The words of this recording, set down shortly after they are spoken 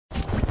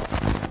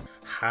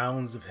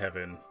Hounds of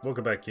Heaven.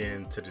 Welcome back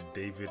in to the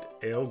David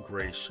L.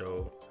 Gray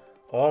Show,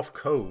 Off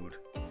Code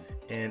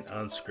and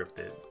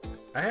Unscripted.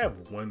 I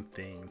have one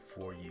thing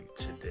for you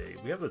today.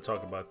 We have to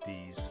talk about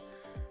these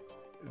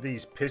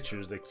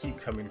pictures that keep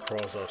coming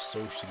across our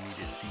social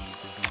media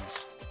feeds of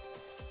these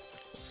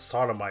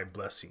sodomite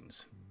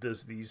blessings.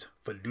 These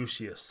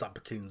Fiducia,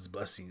 Supplicans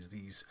blessings,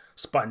 these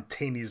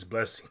spontaneous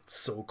blessings,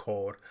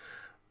 so-called,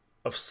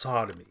 of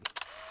sodomy,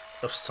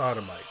 of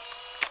sodomites.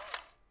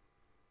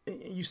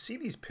 And you see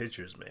these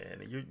pictures, man,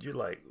 and you're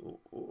like,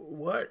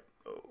 what?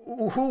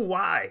 Who?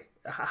 Why?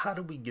 How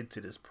did we get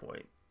to this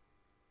point?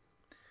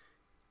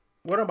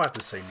 What I'm about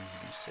to say needs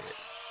to be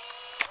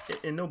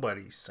said, and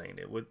nobody's saying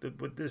it.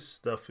 What this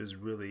stuff is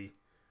really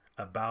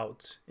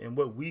about, and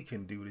what we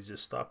can do to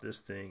just stop this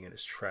thing in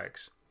its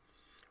tracks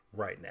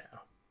right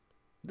now.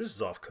 This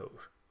is off code.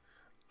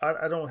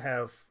 I don't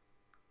have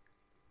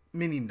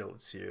many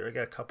notes here. I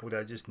got a couple that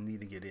I just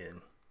need to get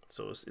in.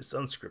 So it's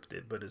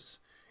unscripted, but it's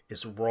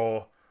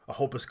raw. I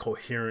hope it's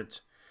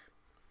coherent.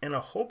 And I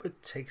hope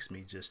it takes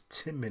me just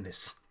 10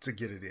 minutes to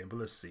get it in. But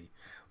let's see.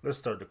 Let's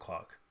start the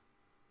clock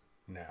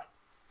now.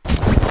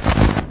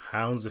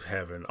 Hounds of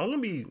Heaven.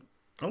 I'm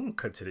gonna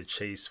cut to the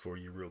chase for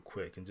you real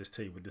quick and just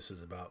tell you what this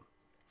is about.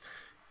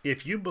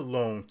 If you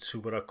belong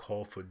to what I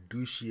call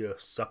Fiducia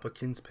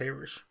Supplicans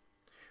Parish,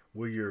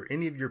 where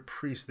any of your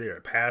priests there,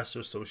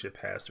 pastor, associate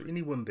pastor,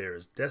 anyone there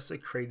is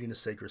desecrating the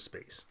sacred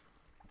space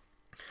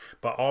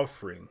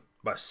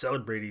by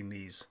celebrating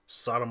these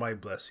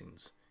sodomite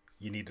blessings,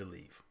 you need to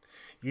leave.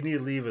 You need to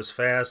leave as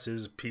fast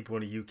as people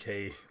in the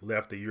UK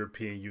left the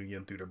European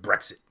Union through the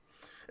Brexit.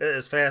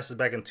 As fast as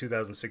back in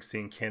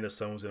 2016,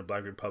 Candace Owens and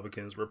Black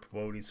Republicans were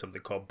promoting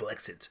something called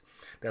CLEXIT.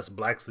 That's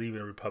blacks leaving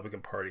the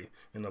Republican Party,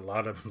 and a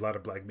lot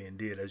of black men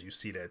did, as you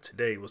see that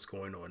today. What's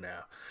going on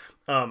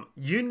now?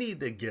 You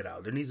need to get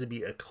out. There needs to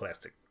be a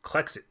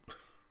CLEXIT.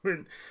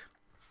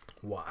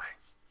 Why?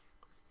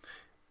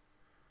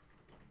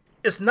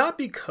 It's not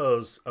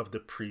because of the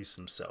priest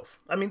himself.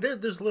 I mean,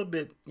 there's a little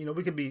bit,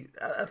 we could be.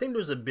 I think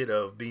there's a bit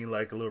of being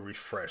like a little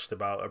refreshed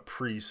about a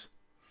priest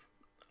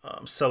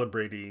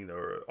celebrating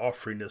or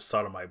offering this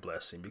sodomite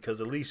blessing,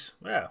 because at least,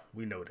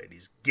 we know that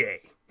he's gay.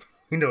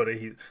 We know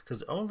that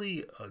because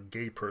only a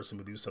gay person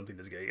would do something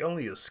that's gay.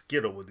 Only a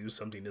skittle would do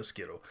something that's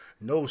skittle.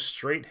 No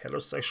straight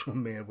heterosexual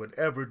man would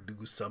ever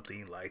do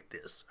something like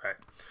this. All right.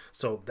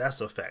 So that's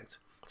a fact.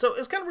 So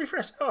it's kind of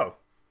refreshed. Oh,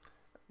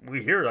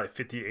 we hear like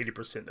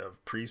 50-80%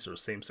 of priests are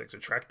same-sex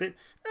attracted.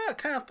 I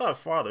kind of thought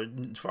father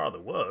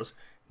was.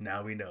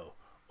 Now we know.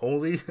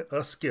 Only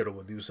a skittle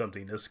will do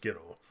something that's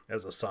skittle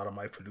as a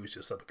sodomite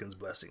Fiducia Supplicans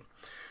blessing.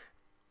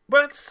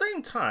 But at the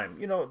same time,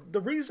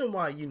 the reason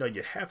why, you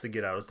have to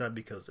get out is not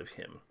because of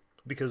him.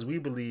 Because we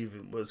believe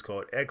in what's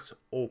called ex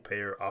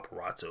opere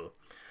operato.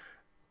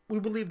 We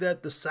believe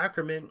that the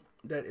sacrament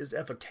that is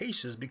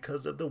efficacious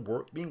because of the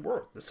work being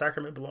worked. The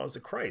sacrament belongs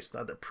to Christ,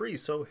 not the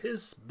priest. So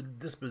his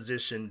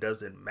disposition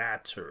doesn't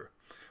matter.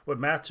 What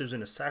matters in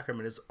the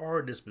sacrament is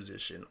our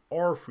disposition,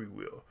 our free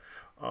will,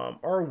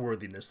 our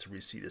worthiness to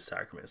receive the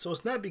sacrament. So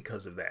it's not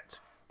because of that.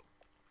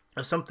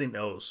 There's something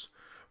else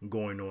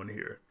going on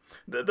here.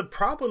 The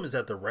problem is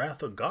that the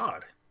wrath of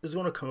God is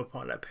going to come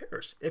upon that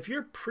parish. If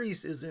your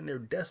priest is in there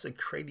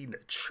desecrating the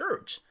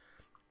church,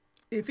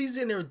 if he's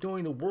in there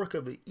doing the work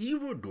of an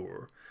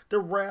evildoer, the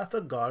wrath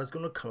of God is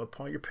going to come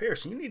upon your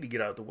parish. And you need to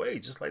get out of the way,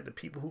 just like the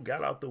people who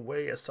got out the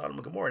way at Sodom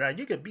and Gomorrah. Now,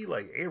 you could be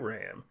like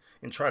Abraham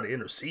and try to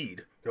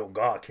intercede.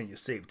 God, can you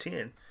save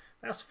 10?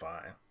 That's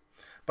fine.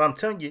 But I'm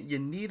telling you, you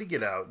need to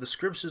get out. The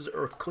scriptures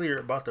are clear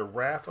about the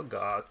wrath of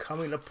God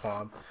coming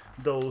upon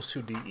those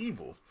who do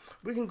evil.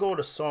 We can go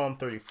to Psalm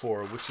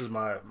 34, which is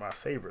my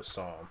favorite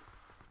psalm.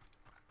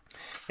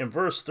 In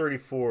verse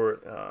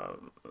 34,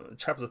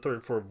 chapter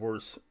 34,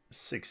 verse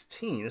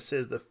 16, it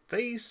says, "The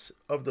face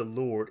of the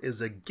Lord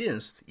is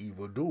against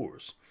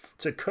evildoers,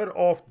 to cut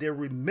off their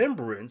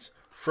remembrance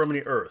from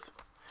the earth."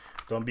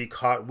 Don't be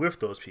caught with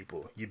those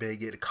people. You better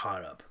get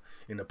caught up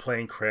in the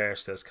plane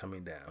crash that's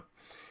coming down.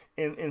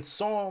 In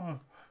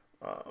Psalm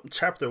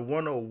chapter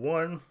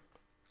 101,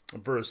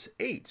 verse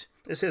 8,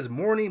 it says,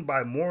 "Morning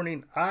by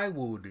morning I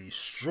will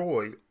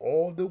destroy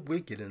all the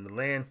wicked in the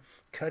land,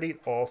 cutting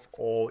off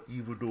all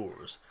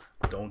evildoers."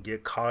 Don't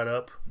get caught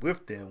up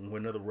with them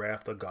when the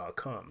wrath of God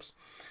comes.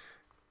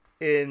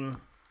 In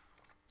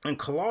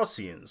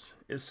Colossians,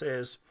 it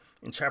says,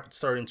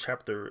 starting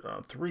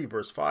chapter 3,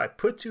 verse 5,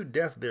 "Put to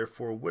death,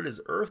 therefore, what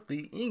is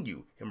earthly in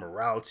you,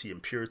 immorality,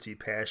 impurity,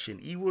 passion,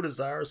 evil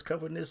desires,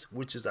 covetousness,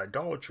 which is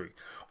idolatry,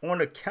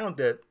 on account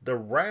that the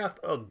wrath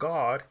of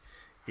God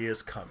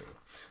is coming."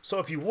 So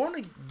if you want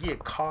to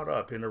get caught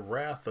up in the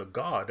wrath of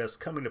God that's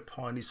coming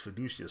upon these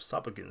Fiducia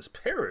Supplicans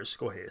parish,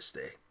 go ahead,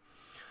 stay.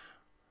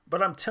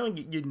 But I'm telling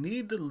you, you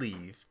need to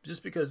leave,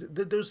 just because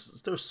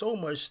there's so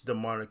much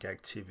demonic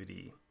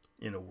activity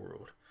in the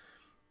world.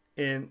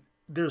 And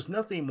there's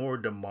nothing more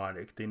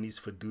demonic than these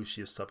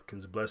Fiducia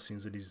Supplicans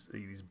blessings, or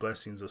these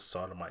blessings of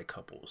sodomite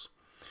couples.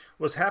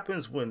 What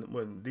happens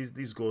when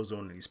these goes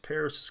on in these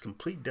parishes,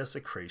 complete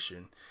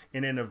desecration,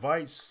 and it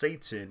invites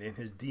Satan and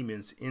his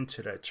demons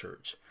into that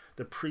church.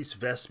 the priest's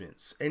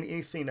vestments, and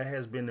anything that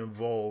has been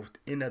involved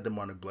in that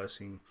demonic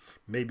blessing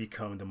may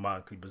become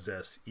demonically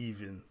possessed,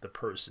 even the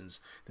persons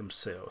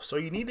themselves. So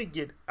you need to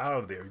get out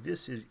of there.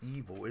 This is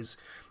evil.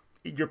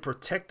 You're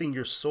protecting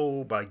your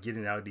soul by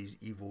getting out of these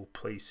evil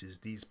places,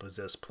 these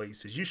possessed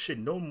places. You should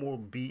no more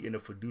be in a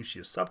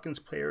Fiducia Supplicans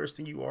parish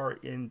than you are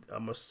in a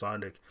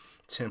Masonic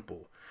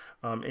temple.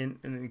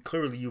 And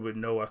clearly you would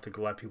know, I think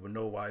a lot of people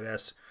know why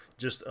that's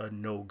just a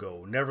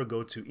no-go. Never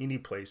go to any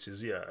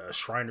places, a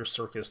Shriner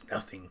Circus,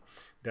 nothing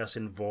that's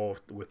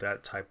involved with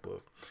that type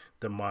of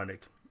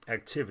demonic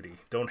activity.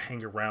 Don't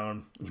hang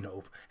around,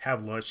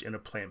 have lunch in a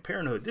Planned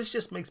Parenthood. This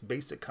just makes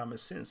basic common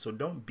sense. So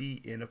don't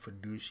be in a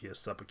Fiducia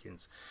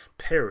Supplicans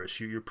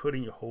parish. You're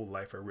putting your whole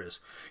life at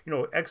risk.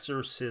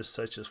 Exorcists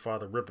such as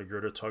Father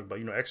Ripperger, they're talking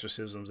about,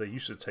 exorcisms that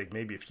used to take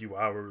maybe a few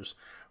hours,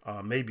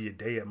 maybe a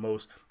day at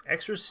most.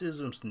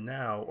 Exorcisms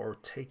now are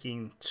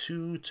taking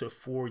 2 to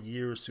 4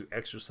 years to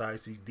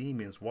exorcise these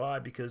demons. Why?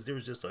 Because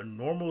there's just a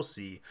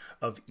normalcy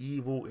of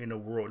evil in the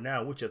world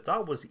now. What you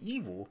thought was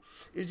evil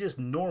is just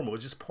normal.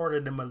 It's just part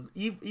of the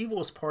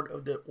evil is part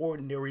of the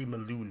ordinary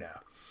milieu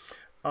now.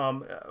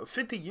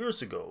 50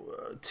 years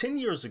ago, 10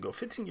 years ago,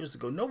 15 years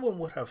ago, no one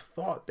would have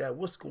thought that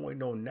what's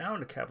going on now in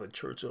the Catholic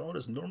Church with all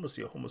this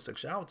normalcy of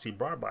homosexuality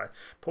brought by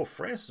Pope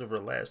Francis over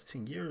the last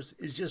 10 years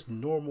is just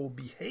normal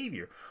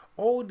behavior.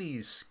 All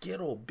these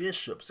skittle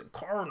bishops and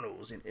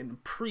cardinals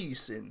and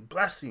priests and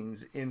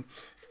blessings and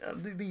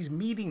these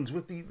meetings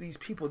with these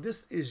people,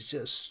 this is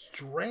just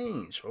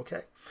strange,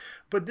 okay?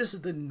 But this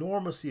is the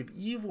normalcy of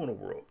evil in the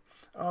world.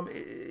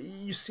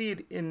 You see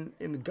it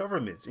in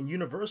governments, in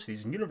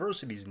universities. In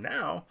universities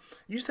now,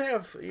 used to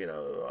have,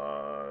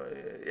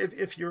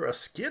 if you're a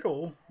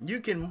skittle, you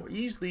can more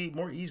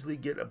easily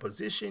get a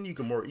position. You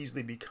can more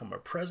easily become a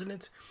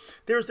president.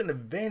 There's an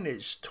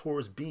advantage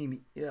towards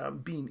being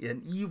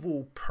an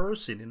evil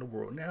person in the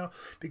world now,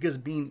 because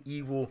being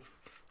evil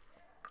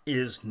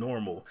is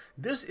normal.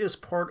 This is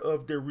part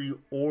of the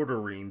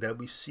reordering that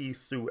we see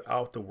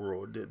throughout the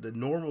world, the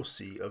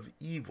normalcy of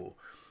evil.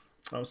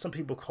 Some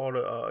people call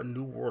it a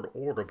new world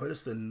order, but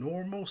it's the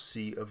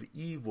normalcy of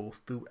evil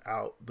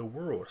throughout the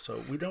world.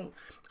 So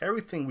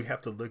everything we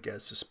have to look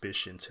at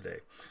suspicion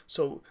today.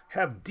 So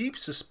have deep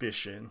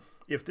suspicion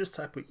if this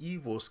type of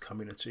evil is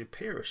coming into your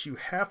parish. You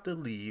have to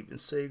leave and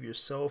save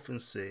yourself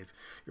and save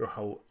your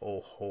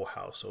whole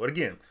household.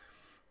 Again,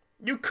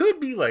 you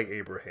could be like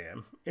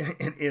Abraham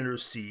and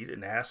intercede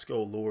and ask,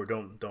 oh Lord,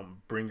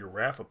 don't bring your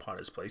wrath upon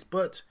this place.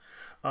 But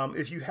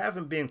if you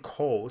haven't been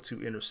called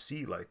to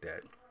intercede like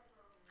that,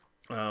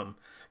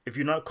 if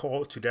you're not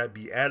called to that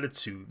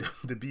beatitude,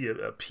 to be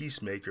a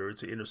peacemaker,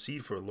 to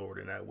intercede for the Lord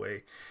in that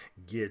way,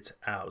 get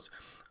out.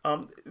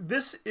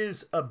 This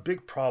is a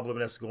big problem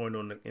that's going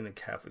on in the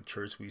Catholic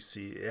Church. We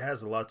see it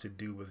has a lot to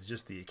do with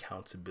just the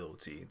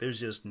accountability. There's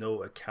just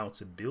no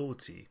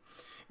accountability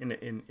in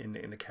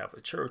the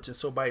Catholic Church. And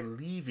so by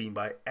leaving,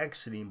 by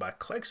exiting, by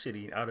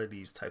CLEXITing out of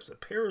these types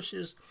of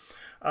parishes,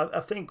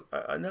 I think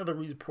another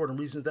important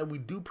reason is that we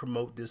do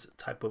promote this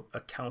type of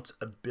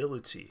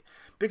accountability.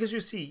 Because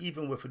you see,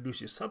 even with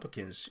Fiducia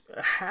Supplicans,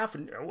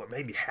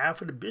 maybe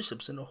half of the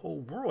bishops in the whole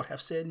world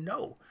have said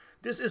no.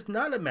 This is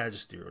not a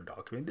magisterial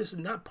document. This is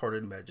not part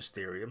of the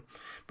magisterium.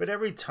 But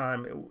every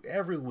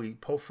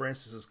week, Pope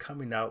Francis is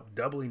coming out,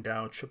 doubling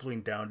down,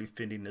 tripling down,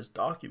 defending this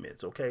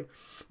document, okay?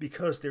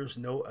 Because there's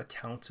no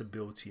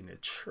accountability in the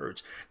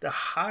church. The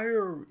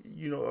higher,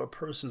 a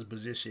person's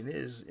position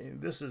is,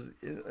 and this is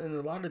in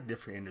a lot of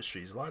different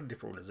industries, a lot of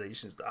different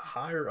organizations, the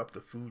higher up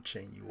the food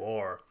chain you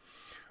are,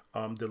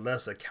 the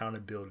less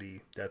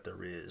accountability that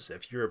there is.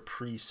 If you're a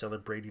priest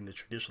celebrating the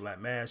traditional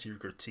Latin Mass, you're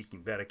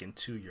critiquing Vatican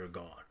II, you're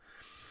gone.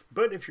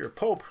 But if you're a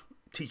pope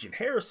teaching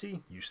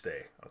heresy, you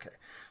stay. Okay.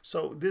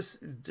 So there's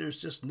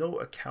just no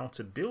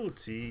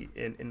accountability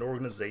in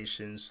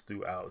organizations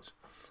throughout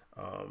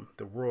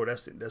the world.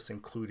 That's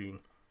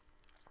including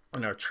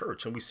in our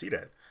church, and we see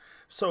that.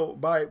 So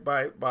by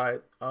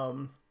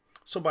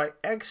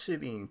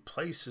exiting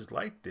places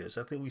like this,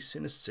 I think we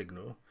send a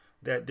signal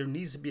that there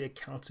needs to be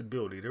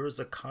accountability. There is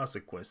a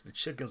consequence. The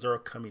chickens are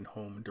coming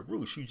home to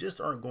roost. You just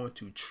aren't going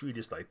to treat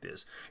us like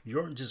this. You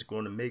aren't just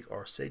going to make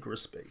our sacred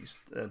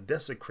space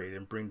desecrate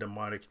and bring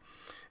demonic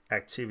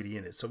activity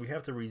in it. So we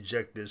have to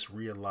reject this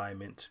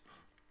realignment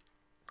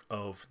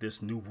of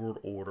this new world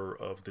order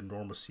of the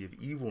normalcy of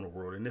evil in the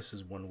world. And this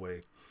is one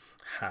way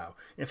how.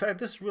 In fact,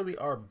 this is really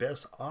our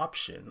best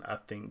option, I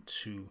think,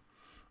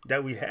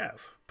 that we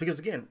have. Because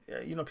again,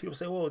 people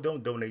say, well,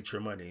 don't donate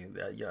your money.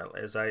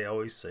 As I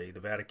always say, the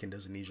Vatican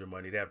doesn't need your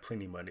money. They have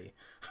plenty of money.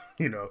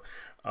 Even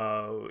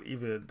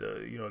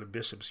the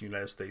bishops in the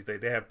United States,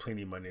 they have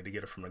plenty of money to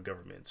get it from the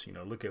governments.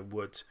 Look at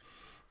what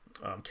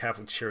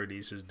Catholic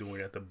Charities is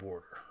doing at the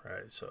border,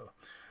 right? So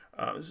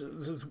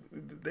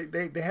they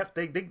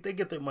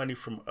get their money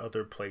from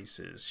other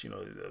places.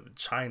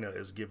 China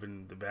is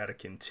giving the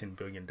Vatican $10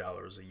 billion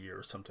a year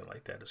or something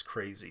like that. It's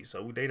crazy.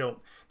 So they don't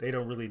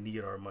really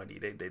need our money.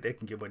 They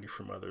can get money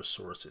from other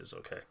sources.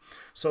 Okay,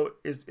 so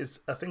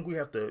I think we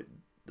have to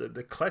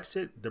the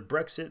CLEXIT, the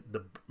Brexit,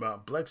 the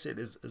Blexit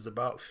is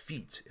about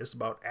feet. It's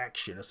about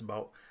action. It's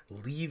about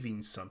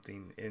leaving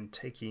something and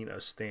taking a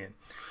stand.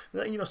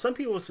 You know, some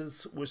people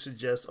would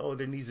suggest, oh,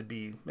 there needs to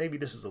be, maybe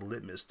this is a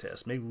litmus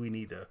test. Maybe we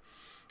need to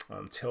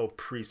tell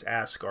priests,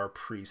 ask our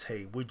priests,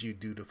 hey, would you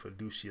do the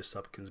Fiducia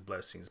Supplicans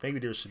blessings? Maybe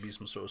there should be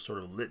some sort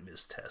of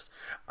litmus test.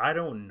 I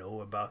don't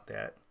know about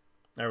that.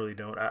 I really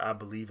don't. I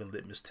believe in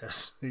litmus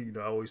tests. You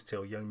know, I always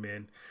tell young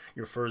men,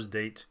 your first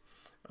date,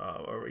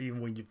 or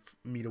even when you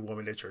meet a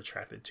woman that you're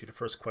attracted to, the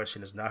first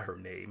question is not her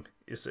name.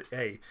 It's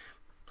hey,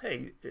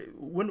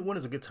 when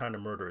is a good time to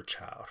murder a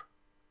child?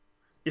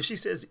 If she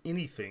says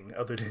anything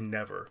other than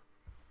never,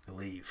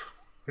 leave.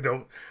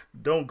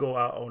 Don't go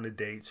out on a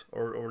date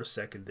or the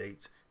second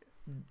date.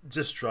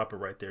 Just drop it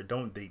right there.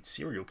 Don't date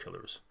serial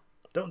killers.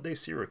 Don't date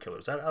serial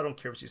killers. I don't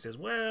care if she says,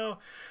 well,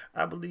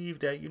 I believe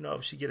that, you know,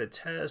 if she get a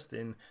test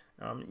and,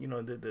 you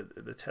know,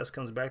 the test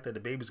comes back that the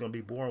baby's going to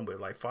be born with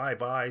like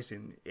 5 eyes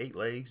and 8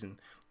 legs and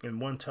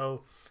 1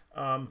 toe.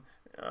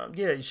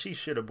 Yeah, she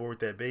should abort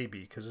that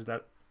baby because it's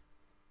not,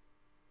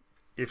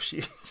 if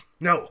she,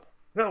 no,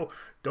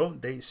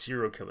 don't date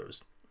serial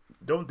killers.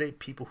 Don't date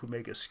people who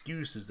make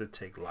excuses to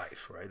take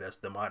life, right? That's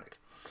demonic.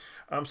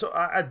 So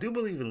I do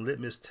believe in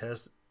litmus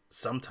tests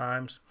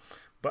sometimes,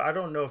 but I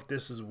don't know if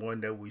this is one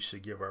that we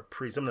should give our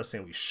priests. I'm not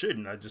saying we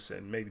shouldn't. I just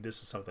said maybe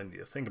this is something I need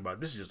to think about.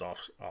 This is just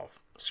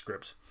off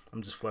script.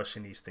 I'm just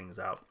fleshing these things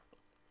out.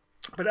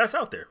 But that's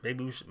out there.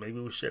 Maybe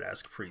we should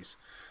ask priests,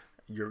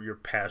 your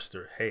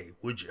pastor, hey,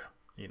 would you?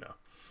 You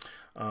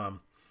know.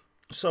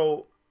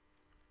 So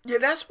yeah,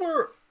 that's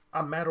where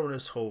I'm at on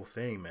this whole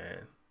thing,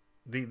 man.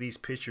 These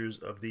pictures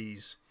of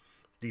these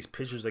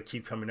pictures that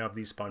keep coming up,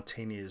 these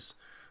spontaneous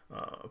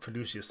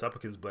Fiducia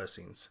Supplicans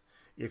blessings.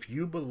 If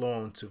you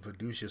belong to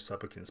Fiducia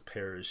Supplicans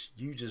Parish,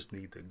 you just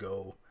need to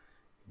go,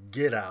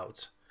 get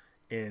out,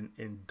 and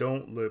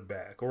don't look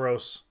back, or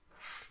else,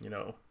 you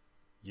know,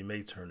 you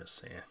may turn to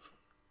sand.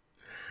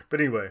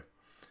 But anyway,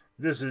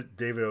 this is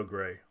David L.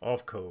 Gray,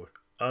 off code,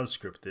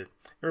 unscripted.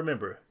 And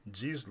remember,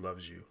 Jesus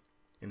loves you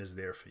and is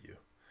there for you.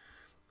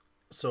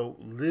 So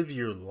live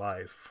your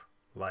life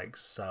like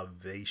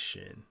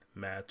salvation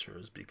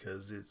matters,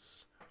 because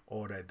it's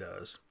all that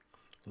does.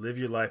 Live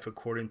your life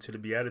according to the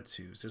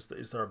Beatitudes.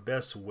 It's our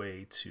best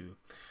way to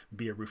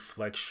be a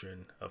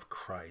reflection of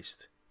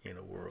Christ in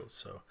the world.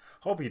 So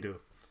hope you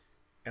do.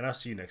 And I'll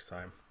see you next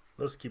time.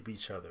 Let's keep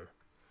each other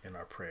in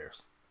our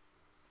prayers.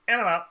 And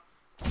I'm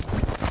out.